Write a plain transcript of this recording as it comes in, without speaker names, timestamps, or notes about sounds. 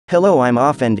Hello, I'm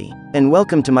Offendy, and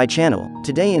welcome to my channel.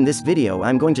 Today in this video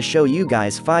I'm going to show you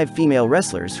guys 5 female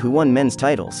wrestlers who won men's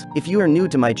titles. If you are new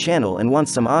to my channel and want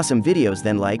some awesome videos,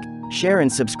 then like, share and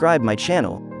subscribe my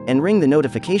channel, and ring the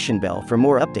notification bell for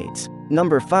more updates.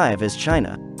 Number 5 is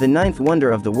Chyna. The 9th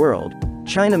wonder of the world,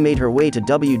 Chyna made her way to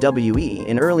WWE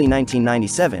in early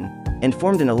 1997, and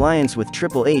formed an alliance with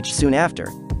Triple H soon after.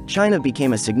 Chyna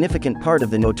became a significant part of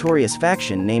the notorious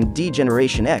faction named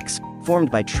D-Generation X,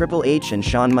 formed by Triple H and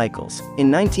Shawn Michaels.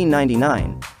 In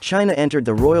 1999, Chyna entered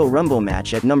the Royal Rumble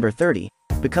match at number 30,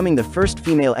 becoming the first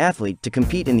female athlete to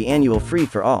compete in the annual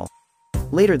Free-for-All.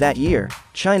 Later that year,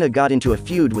 Chyna got into a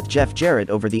feud with Jeff Jarrett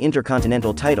over the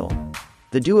Intercontinental title.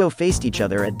 The duo faced each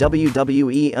other at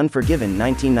WWE Unforgiven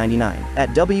 1999. At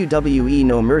WWE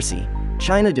No Mercy,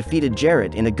 Chyna defeated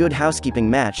Jarrett in a Good Housekeeping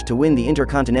match to win the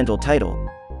Intercontinental title.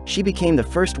 She became the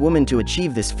first woman to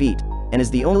achieve this feat, and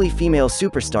is the only female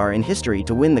superstar in history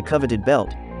to win the coveted belt.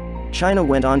 Chyna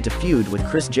went on to feud with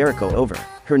Chris Jericho over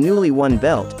her newly won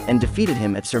belt, and defeated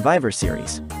him at Survivor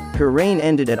Series. Her reign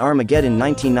ended at Armageddon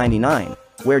 1999,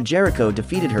 where Jericho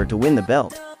defeated her to win the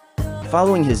belt.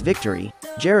 Following his victory,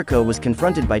 Jericho was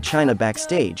confronted by Chyna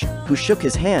backstage, who shook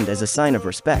his hand as a sign of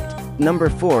respect. Number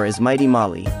 4 is Mighty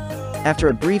Molly. After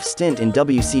a brief stint in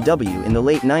WCW in the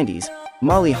late 90s,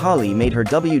 Molly Holly made her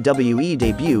WWE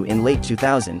debut in late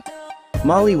 2000.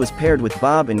 Molly was paired with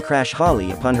Bob and Crash Holly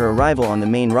upon her arrival on the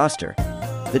main roster.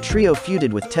 The trio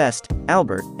feuded with Test,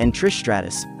 Albert, and Trish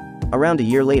Stratus. Around a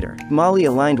year later, Molly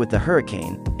aligned with the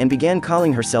Hurricane, and began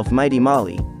calling herself Mighty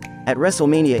Molly. At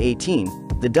WrestleMania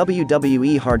 18, the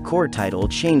WWE Hardcore title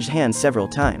changed hands several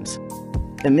times.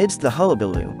 Amidst the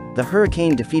hullabaloo, the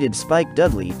Hurricane defeated Spike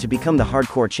Dudley to become the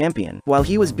Hardcore champion. While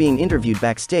he was being interviewed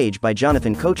backstage by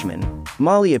Jonathan Coachman,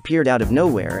 Molly appeared out of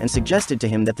nowhere and suggested to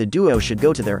him that the duo should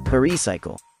go to their Hurry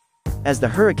cycle. As the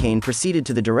Hurricane proceeded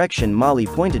to the direction Molly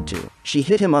pointed to, she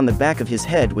hit him on the back of his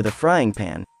head with a frying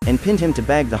pan, and pinned him to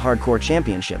bag the Hardcore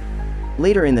championship.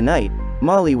 Later in the night,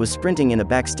 Molly was sprinting in a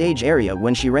backstage area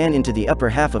when she ran into the upper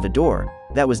half of a door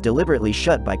that was deliberately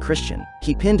shut by Christian.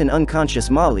 He pinned an unconscious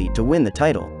Molly to win the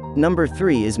title. Number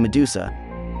 3 is Medusa.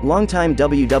 Longtime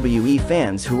WWE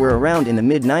fans who were around in the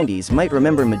mid-90s might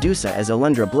remember Medusa as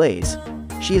Alundra Blaze.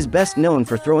 She is best known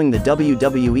for throwing the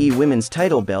WWE Women's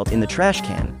title belt in the trash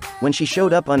can, when she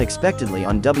showed up unexpectedly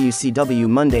on WCW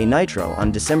Monday Nitro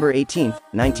on December 18,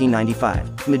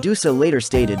 1995. Medusa later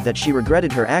stated that she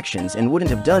regretted her actions and wouldn't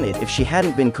have done it if she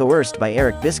hadn't been coerced by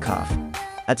Eric Bischoff.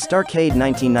 At Starrcade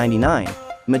 1999,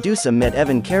 Medusa met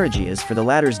Evan Karagias for the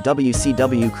latter's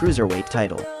WCW Cruiserweight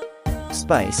title.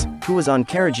 Spice, who was on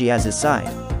Karagias' side,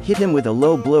 hit him with a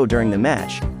low blow during the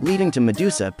match, leading to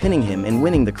Medusa pinning him and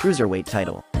winning the Cruiserweight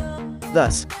title.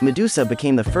 Thus, Medusa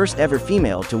became the first ever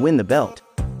female to win the belt.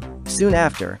 Soon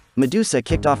after, Medusa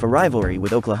kicked off a rivalry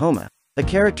with Oklahoma, a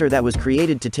character that was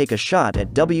created to take a shot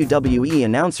at WWE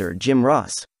announcer Jim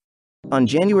Ross. On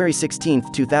January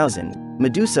 16, 2000,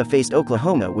 Medusa faced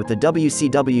Oklahoma with the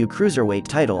WCW Cruiserweight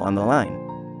title on the line.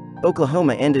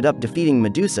 Oklahoma ended up defeating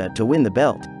Medusa to win the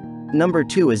belt. Number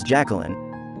 2 is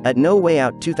Jacqueline. At No Way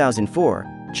Out 2004,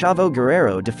 Chavo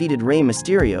Guerrero defeated Rey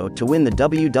Mysterio to win the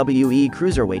WWE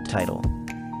Cruiserweight title.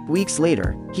 Weeks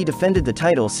later, he defended the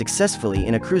title successfully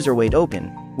in a Cruiserweight Open,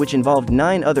 which involved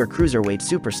 9 other Cruiserweight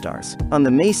superstars. On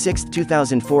the May 6,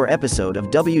 2004 episode of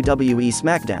WWE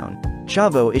SmackDown,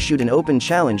 Chavo issued an open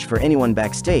challenge for anyone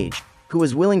backstage who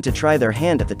was willing to try their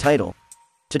hand at the title.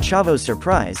 To Chavo's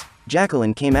surprise,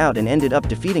 Jacqueline came out and ended up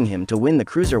defeating him to win the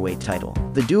Cruiserweight title.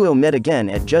 The duo met again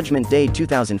at Judgment Day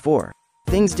 2004.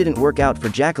 Things didn't work out for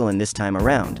Jacqueline this time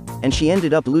around, and she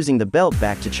ended up losing the belt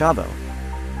back to Chavo.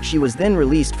 She was then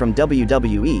released from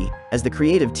WWE, as the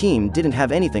creative team didn't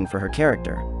have anything for her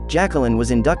character. Jacqueline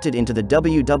was inducted into the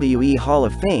WWE Hall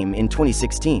of Fame in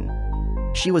 2016.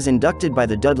 She was inducted by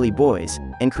the Dudley Boys,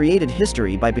 and created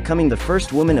history by becoming the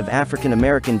first woman of African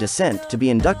American descent to be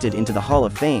inducted into the Hall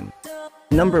of Fame.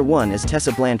 Number 1 is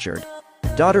Tessa Blanchard.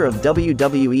 Daughter of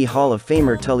WWE Hall of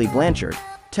Famer Tully Blanchard,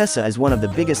 Tessa is one of the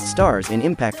biggest stars in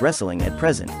Impact Wrestling at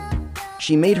present.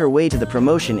 She made her way to the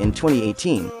promotion in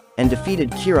 2018, and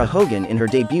defeated Kiera Hogan in her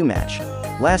debut match.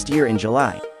 Last year in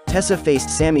July, Tessa faced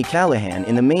Sami Callihan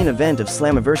in the main event of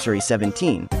Slammiversary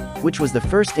 17, which was the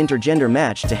first intergender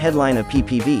match to headline a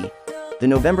PPV. The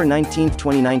November 19,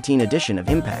 2019 edition of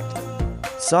Impact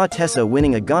saw Tessa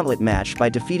winning a gauntlet match by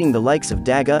defeating the likes of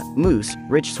Daga, Moose,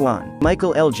 Rich Swann,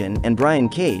 Michael Elgin, and Brian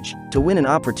Cage, to win an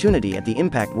opportunity at the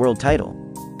Impact World title.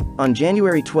 On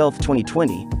January 12,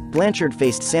 2020, Blanchard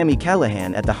faced Sami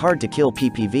Callihan at the Hard to Kill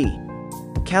PPV.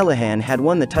 Callihan had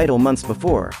won the title months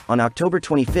before, on October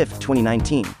 25,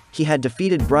 2019. he had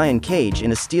defeated Brian Cage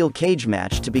in a steel cage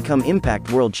match to become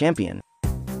Impact World Champion.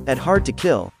 At Hard to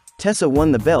Kill, Tessa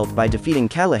won the belt by defeating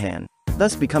Callahan,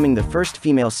 thus becoming the first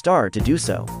female star to do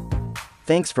so.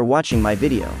 Thanks for watching my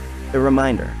video. A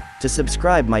reminder to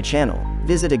subscribe my channel.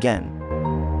 Visit again.